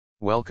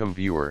Welcome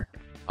viewer,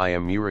 I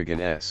am Murugan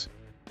S.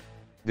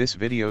 This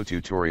video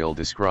tutorial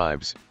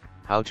describes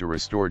how to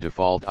restore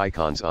default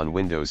icons on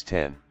Windows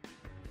 10.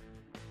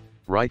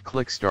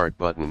 Right-click Start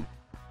button,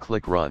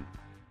 click Run.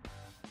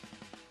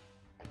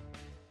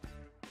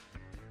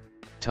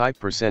 Type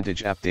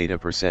 %app data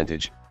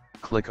 %,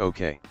 click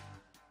OK.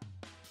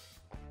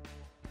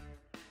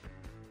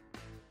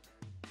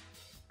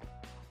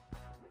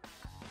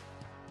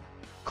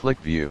 Click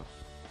View.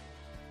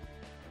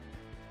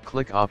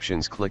 Click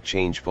Options, click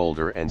Change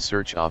Folder and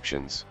Search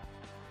Options.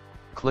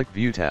 Click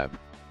View tab.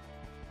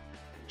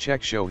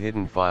 Check Show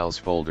Hidden Files,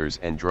 Folders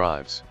and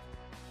Drives.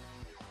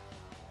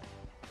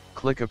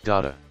 Click Up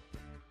Data.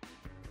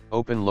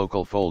 Open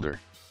Local Folder.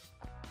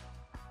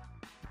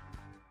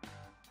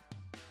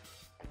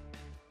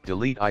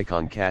 Delete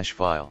Icon Cache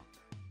File.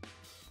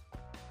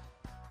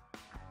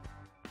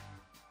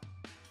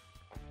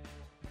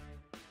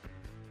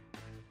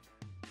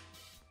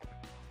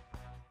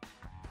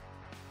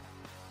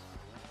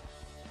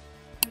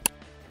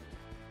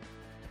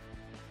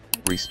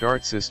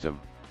 Restart system.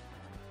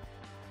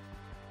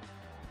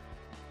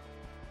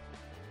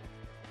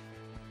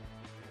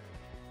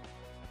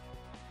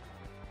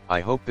 I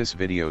hope this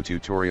video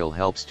tutorial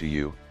helps to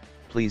you.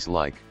 Please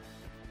like,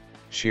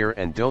 share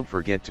and don't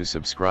forget to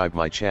subscribe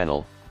my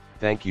channel.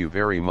 Thank you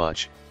very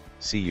much.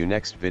 See you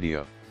next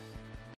video.